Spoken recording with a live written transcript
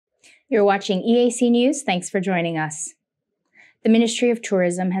You're watching EAC News. Thanks for joining us. The Ministry of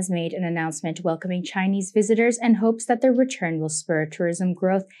Tourism has made an announcement welcoming Chinese visitors and hopes that their return will spur tourism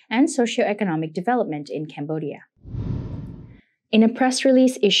growth and socioeconomic development in Cambodia. In a press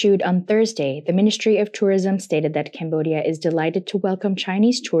release issued on Thursday, the Ministry of Tourism stated that Cambodia is delighted to welcome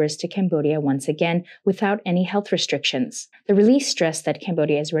Chinese tourists to Cambodia once again without any health restrictions. The release stressed that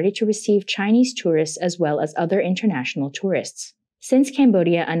Cambodia is ready to receive Chinese tourists as well as other international tourists. Since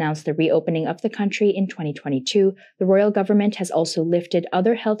Cambodia announced the reopening of the country in 2022, the royal government has also lifted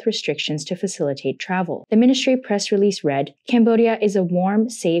other health restrictions to facilitate travel. The ministry press release read, "Cambodia is a warm,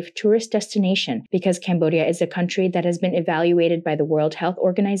 safe tourist destination because Cambodia is a country that has been evaluated by the World Health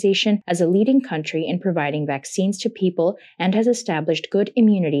Organization as a leading country in providing vaccines to people and has established good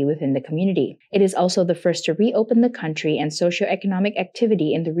immunity within the community. It is also the first to reopen the country and socioeconomic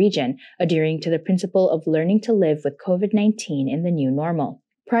activity in the region, adhering to the principle of learning to live with COVID-19 in the new normal."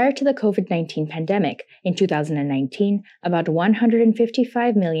 Prior to the COVID-19 pandemic, in 2019, about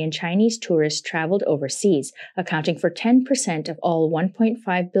 155 million Chinese tourists traveled overseas, accounting for 10% of all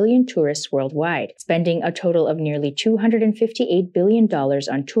 1.5 billion tourists worldwide, spending a total of nearly $258 billion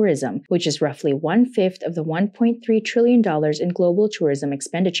on tourism, which is roughly one-fifth of the $1.3 trillion in global tourism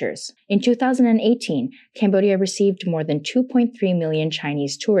expenditures. In 2018, Cambodia received more than 2.3 million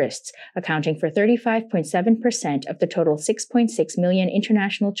Chinese tourists, accounting for 35.7% of the total 6.6 million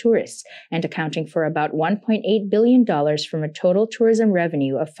international tourists and accounting for about $1.8 billion from a total tourism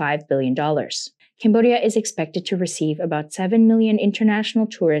revenue of $5 billion. Cambodia is expected to receive about 7 million international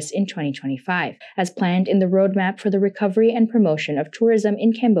tourists in 2025, as planned in the roadmap for the recovery and promotion of tourism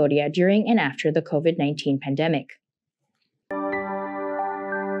in Cambodia during and after the COVID-19 pandemic.